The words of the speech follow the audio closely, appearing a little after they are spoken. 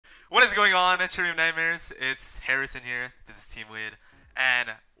What is going on at Trivium Nightmares? It's Harrison here, business team lead, and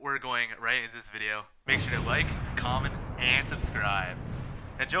we're going right into this video. Make sure to like, comment, and subscribe.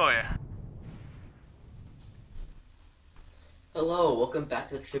 Enjoy! Hello, welcome back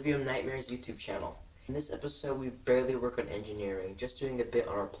to the Trivium Nightmares YouTube channel. In this episode, we barely work on engineering, just doing a bit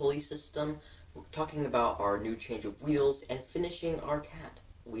on our pulley system, talking about our new change of wheels, and finishing our CAD.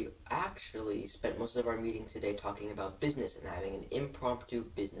 We actually spent most of our meeting today talking about business and having an impromptu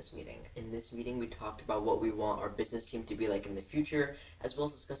business meeting. In this meeting, we talked about what we want our business team to be like in the future, as well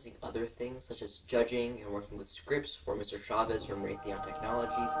as discussing other things such as judging and working with scripts for Mr. Chavez from Raytheon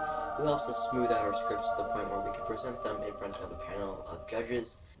Technologies, who helps us smooth out our scripts to the point where we can present them in front of a panel of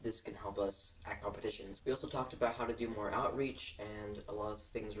judges. This can help us at competitions. We also talked about how to do more outreach and a lot of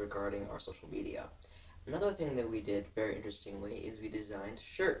things regarding our social media. Another thing that we did, very interestingly, is we designed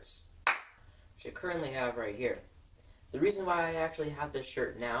shirts, which I currently have right here. The reason why I actually have this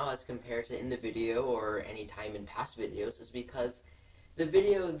shirt now as compared to in the video or any time in past videos is because the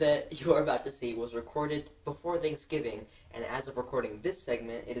video that you are about to see was recorded before Thanksgiving, and as of recording this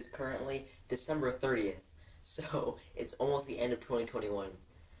segment, it is currently December 30th, so it's almost the end of 2021.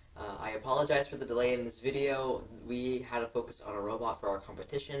 I apologize for the delay in this video. We had to focus on a robot for our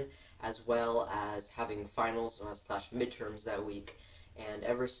competition, as well as having finals slash midterms that week. And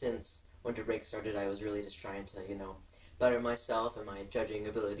ever since winter break started, I was really just trying to, better myself and my judging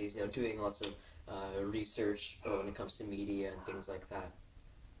abilities, doing lots of research when it comes to media and things like that.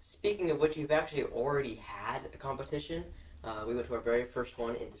 Speaking of which, we've actually already had a competition. We went to our very first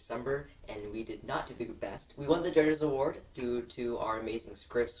one in December, and we did not do the best. We won the Judges Award due to our amazing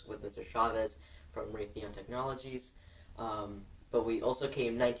scripts with Mr. Chavez from Raytheon Technologies, but we also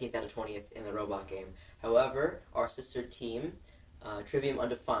came 19th out of 20th in the robot game. However, our sister team, Trivium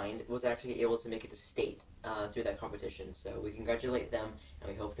Undefined, was actually able to make it to state through that competition, so we congratulate them,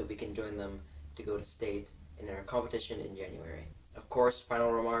 and we hope that we can join them to go to state in our competition in January. Of course,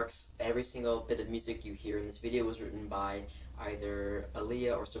 final remarks, every single bit of music you hear in this video was written by either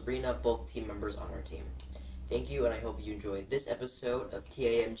Aaliyah or Sabrina, both team members on our team. Thank you, and I hope you enjoyed this episode of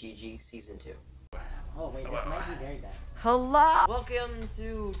TAMGG Season 2. Oh wait, this might be very bad. Hello! Welcome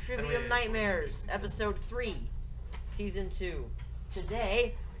to Trivium Nightmares, Episode 3, Season 2.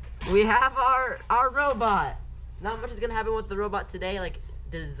 Today, we have our robot. Not much is going to happen with the robot today, like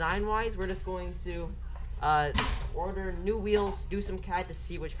design-wise. We're just going to order new wheels, do some CAD to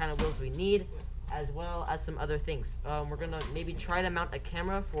see which kind of wheels we need, as well as some other things. We're gonna maybe try to mount a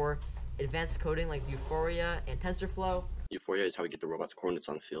camera for advanced coding like Euphoria and TensorFlow. Euphoria is how we get the robot's coordinates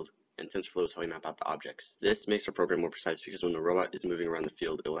on the field, and TensorFlow is how we map out the objects. This makes our program more precise because when the robot is moving around the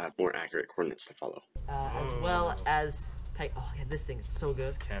field, it will have more accurate coordinates to follow. As well as oh yeah, this thing is so good.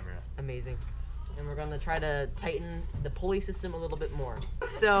 This camera. Amazing. And we're gonna try to tighten the pulley system a little bit more.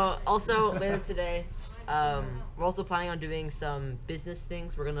 So also later today, we're also planning on doing some business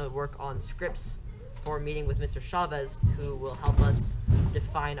things. We're gonna work on scripts for a meeting with Mr. Chavez, who will help us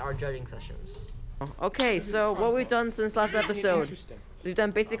define our judging sessions. Okay, so what we've done since last episode, we've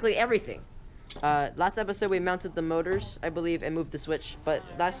done basically everything. Last episode we mounted the motors, I believe, and moved the switch, but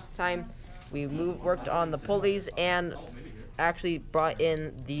last time we worked on the pulleys and actually brought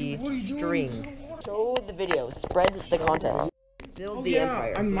in the string. Show the video, spread the content, build the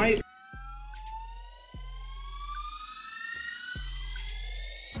empire. I might.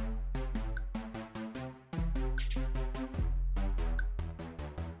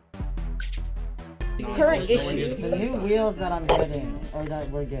 Current issue. The new wheels that I'm getting, or that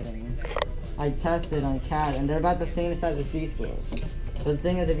we're getting, I tested on CAD, and they're about the same size as these wheels. But the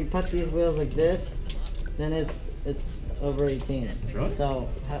thing is, if you put these wheels like this, then it's over 18. Really? So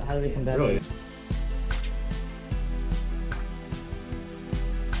how do we combat it?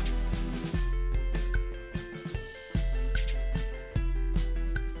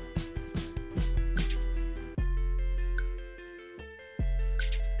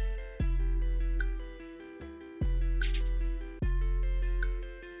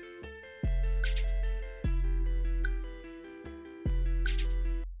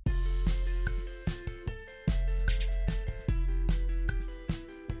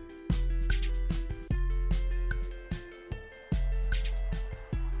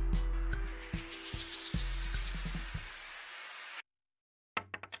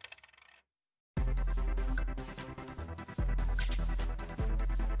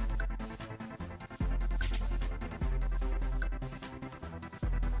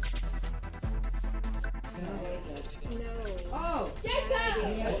 Oh!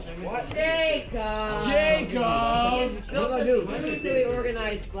 Jacob! What? Jacob! Jacob! What do I do? What did we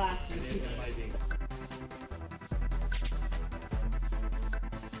organize last week?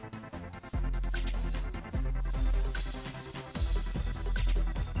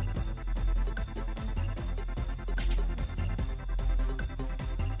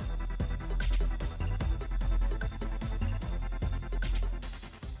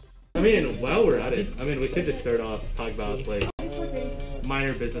 I mean, while we're at it, I mean, we could just start off talking about like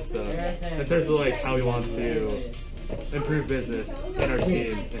minor business stuff in terms of like how we want to improve business in our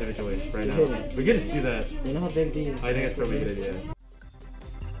team individually right now. We could just do that. You know how big these? I think that's probably a good idea.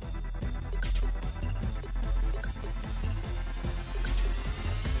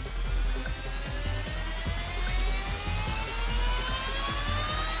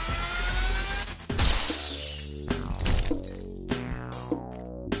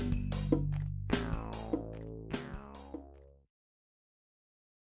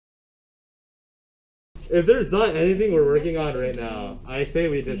 If there's not anything we're working on right now, I say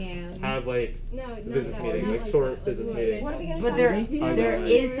we just have like a business meeting, like short business meeting. But there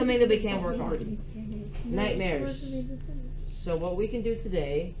is something that we can work on. Nightmares. So what we can do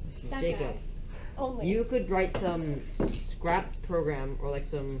today, Jacob, you could write some scrap program or like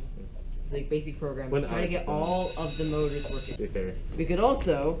some like basic program, trying to get all of the motors working. Okay. We could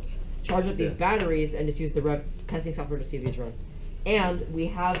also charge up these batteries and just use the rev testing software to see these run. And we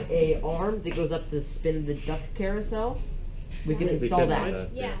have a arm that goes up to spin the duck carousel. We can install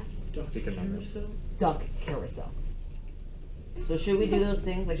that. Yeah. Duck carousel. So should we do those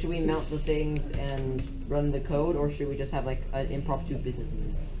things? Like, should we mount the things and run the code, or should we just have like an impromptu business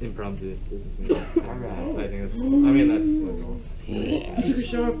meeting? Impromptu business meeting. Alright. I think that's. I mean, that's my goal. You took a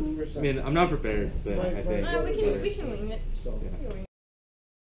shower for the first time. I mean, I'm not prepared, but I think. We can wing it. Yeah.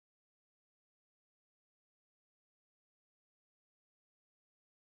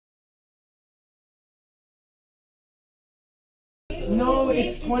 No,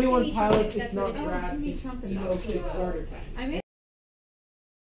 it's 21 pilots. It's not draft. It's okay starter pack.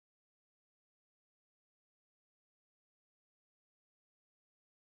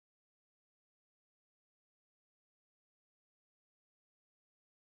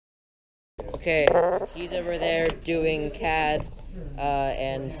 Okay, he's over there doing CAD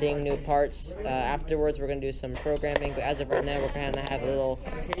and seeing new parts. Afterwards, we're gonna do some programming. But as of right now, we're gonna have a little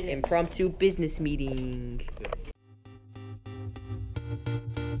impromptu business meeting.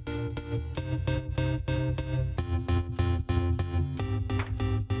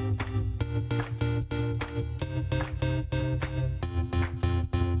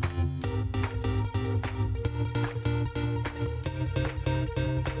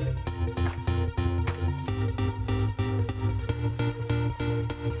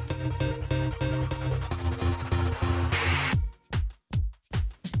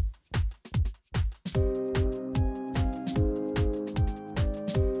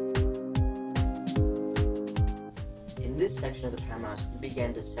 In this section of the time lapse, we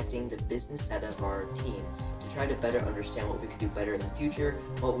began dissecting the business side of our team to try to better understand what we could do better in the future,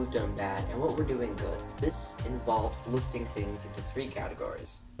 what we've done bad, and what we're doing good. This involves listing things into 3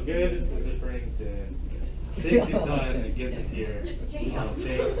 categories. Good is referring to things you've done good this year,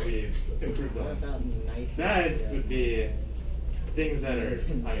 things we've improved on. Bads would be things that are,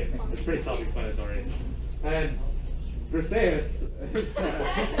 I mean, it's pretty self-explanatory. And Briseis is,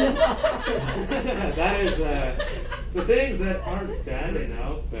 that is the things that aren't bad right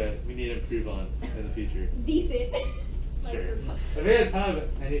now, but we need to improve on in the future. Decent. Sure. If you guys have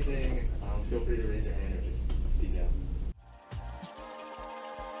anything, feel free to raise your hand or just speak out.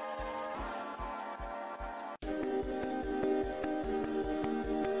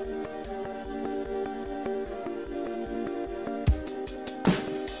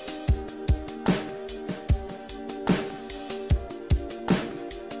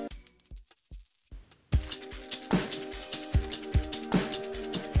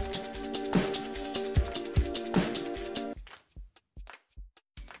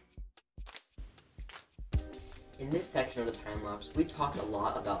 In this section of the time lapse, we talked a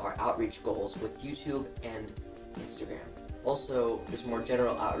lot about our outreach goals with YouTube and Instagram. Also, there's more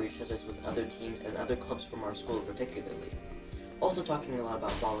general outreach such as with other teams and other clubs from our school particularly. Also talking a lot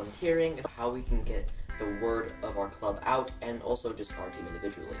about volunteering and how we can get the word of our club out and also just our team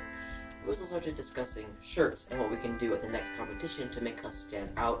individually. We also started discussing shirts and what we can do at the next competition to make us stand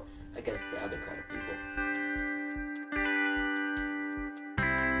out against the other crowd of people.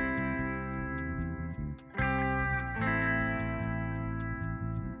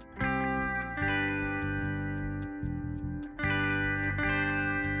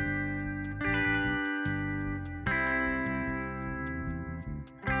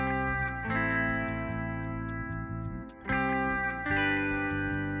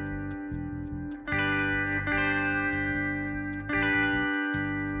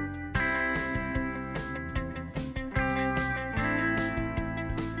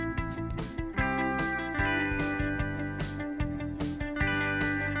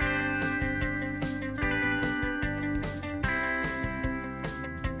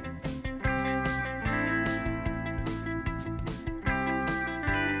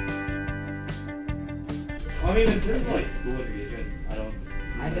 I mean, in terms of like school engagement, I don't.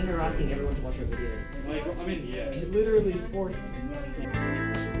 I've been harassing everyone to watch our videos. Like, I mean, yeah. You literally forced me. That's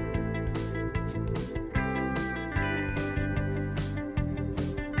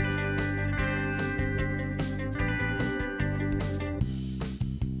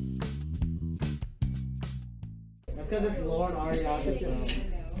because it's Lord Ariana's film.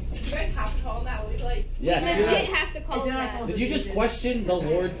 You guys have to call him that. Like, Yes, you legit yes. have to call him that. Did you just question the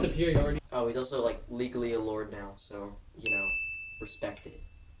Lord's superiority? Oh, he's also like legally a lord now, so you know, respected.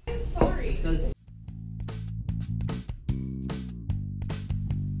 I'm sorry. Does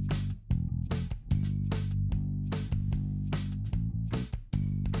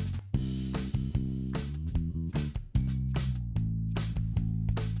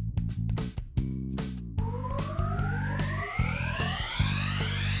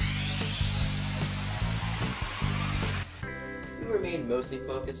We remained mostly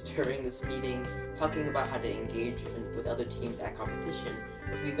focused during this meeting, talking about how to engage with other teams at competition,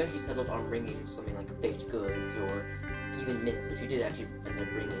 which we eventually settled on bringing something like baked goods or even mints, which we did actually end up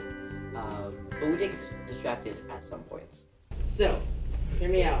bringing. But we did get distracted at some points. So, hear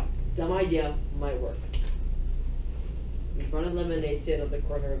me out. Dumb idea might work. We run a lemonade stand on the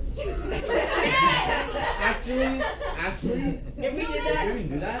corner of the street. Actually, If we did that, can we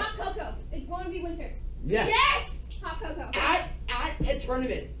do that? Hot cocoa. It's going to be winter. Yes. Yes! Hot cocoa. at a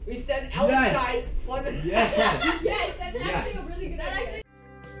tournament, we said outside. Yes. Yes, that's Yes. actually a really good idea.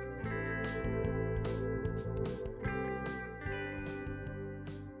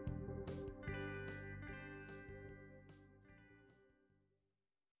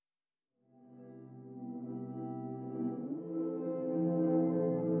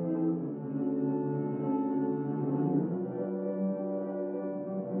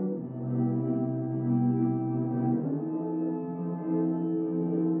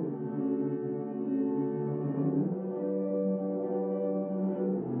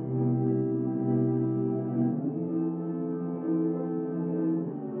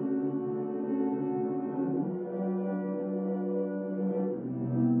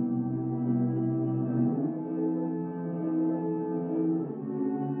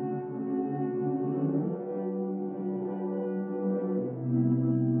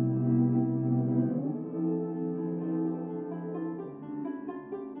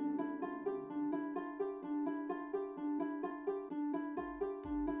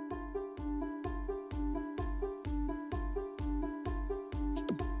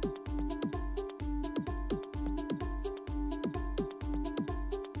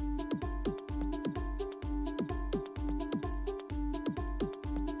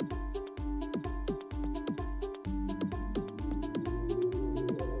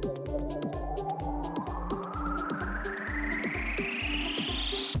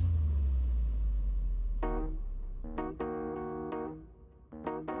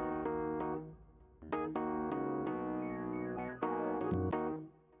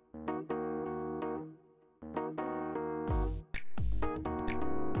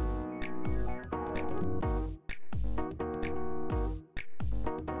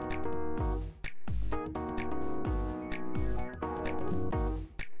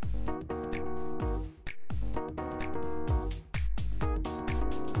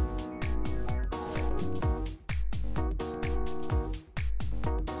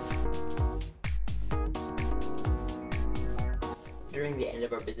 During the end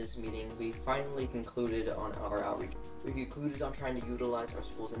of our business meeting, we finally concluded on our outreach. We concluded on trying to utilize our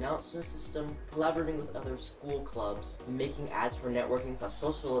school's announcement system, collaborating with other school clubs, making ads for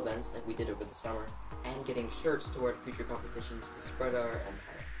networking/social events like we did over the summer, and getting shirts toward future competitions to spread our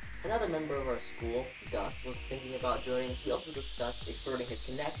empire. Another member of our school, Gus, was thinking about joining, so we also discussed extorting his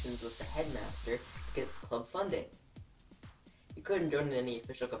connections with the headmaster to get club funding. We couldn't join in any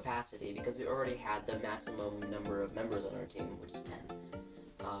official capacity because we already had the maximum number of members on our team, which is 10.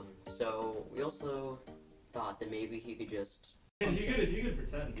 So we also thought that maybe he could just... You could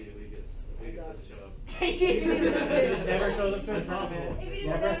pretend to be Lucas doesn't show up. It just never shows up to That's a possible. If he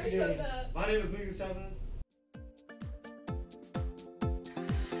Never never has to do shows anything. up. My name is Lucas Chavez.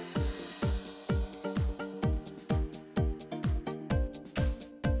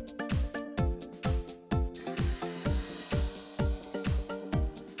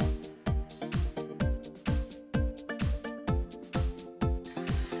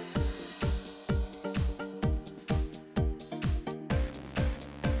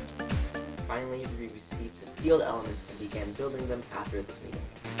 Finally, we received the field elements and began building them after this meeting.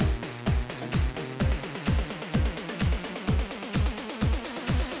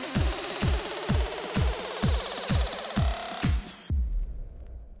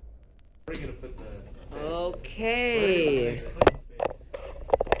 We're gonna put the... Okay.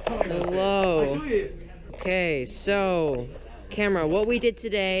 Hello. Okay, so camera, what we did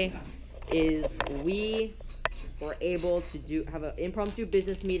today is we were able to have an impromptu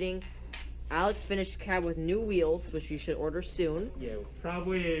business meeting. Alex finished cab with new wheels, which you should order soon. Yeah,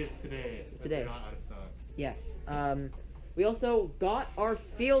 probably today. Today. Not out of stock. Yes. We also got our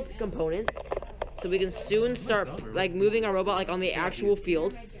field components, so we can soon start like moving our robot like on the actual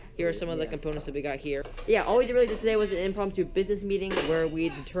field. Here are some of the components that we got here. Yeah, all we really did today was an impromptu business meeting where we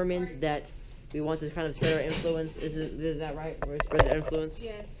determined that we want to kind of spread our influence. Is that right? We're spread our influence?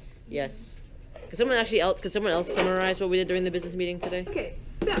 Yes. Yes. Could someone else summarize what we did during the business meeting today? Okay,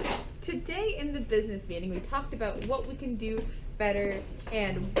 so today in the business meeting we talked about what we can do better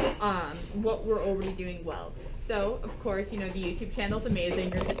and what we're already doing well. So, of course, you know, the YouTube channel's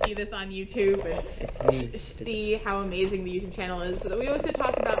amazing. You're going to see this on YouTube and see how amazing the YouTube channel is. But we also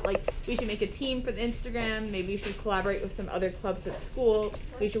talked about, like, we should make a team for the Instagram. Maybe we should collaborate with some other clubs at school.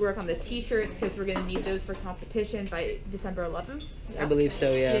 We should work on the t-shirts because we're going to need those for competition by December 11th. Yeah? I believe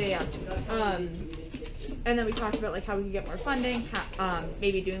so, yeah. Yeah. And then we talked about, like, how we can get more funding,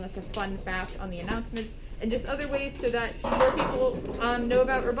 maybe doing, like, a fun fact on the announcements, and just other ways so that more people know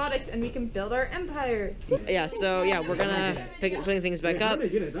about robotics and we can build our empire. Yeah, so yeah, we're gonna putting things back up,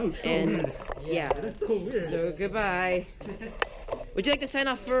 and yeah, so goodbye. Would you like to sign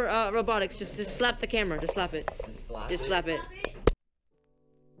off for robotics? Just slap the camera, just slap it. Just slap it.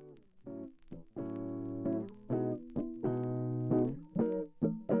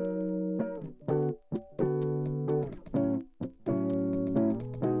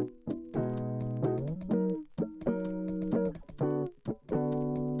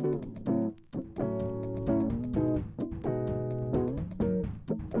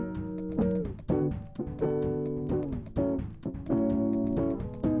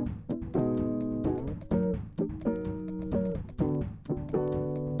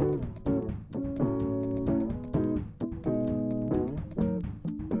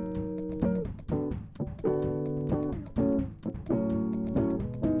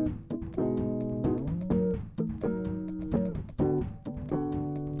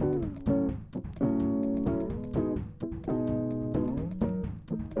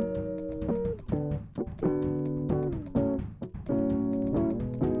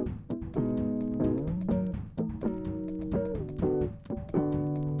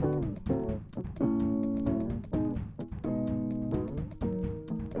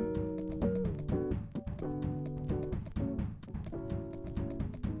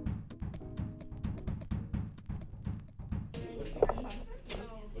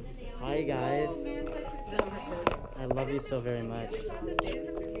 Hi guys. I love you so very much.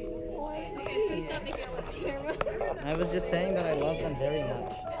 I was just saying that I love them very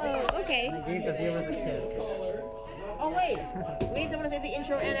much. Oh, okay. I gave the viewers a kiss. Oh wait, we need someone to say the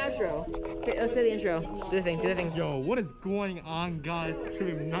intro and outro. Say the intro. Do the thing. Yo, what is going on, guys?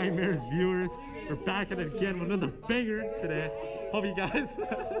 Trivium Nightmares viewers. We're back at it again with another banger today. Hope you guys.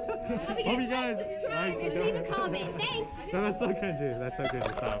 Subscribe and leave a comment. Thanks. No, that's so cringy. That's so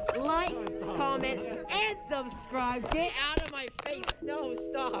cringy. Stop. Like, comment, and subscribe. Get out of my face. No,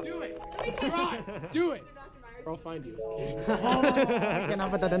 stop. Do it. Subscribe. Do it. Or I'll find you. I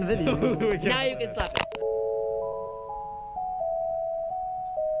cannot put that in the video. Now you can slap it.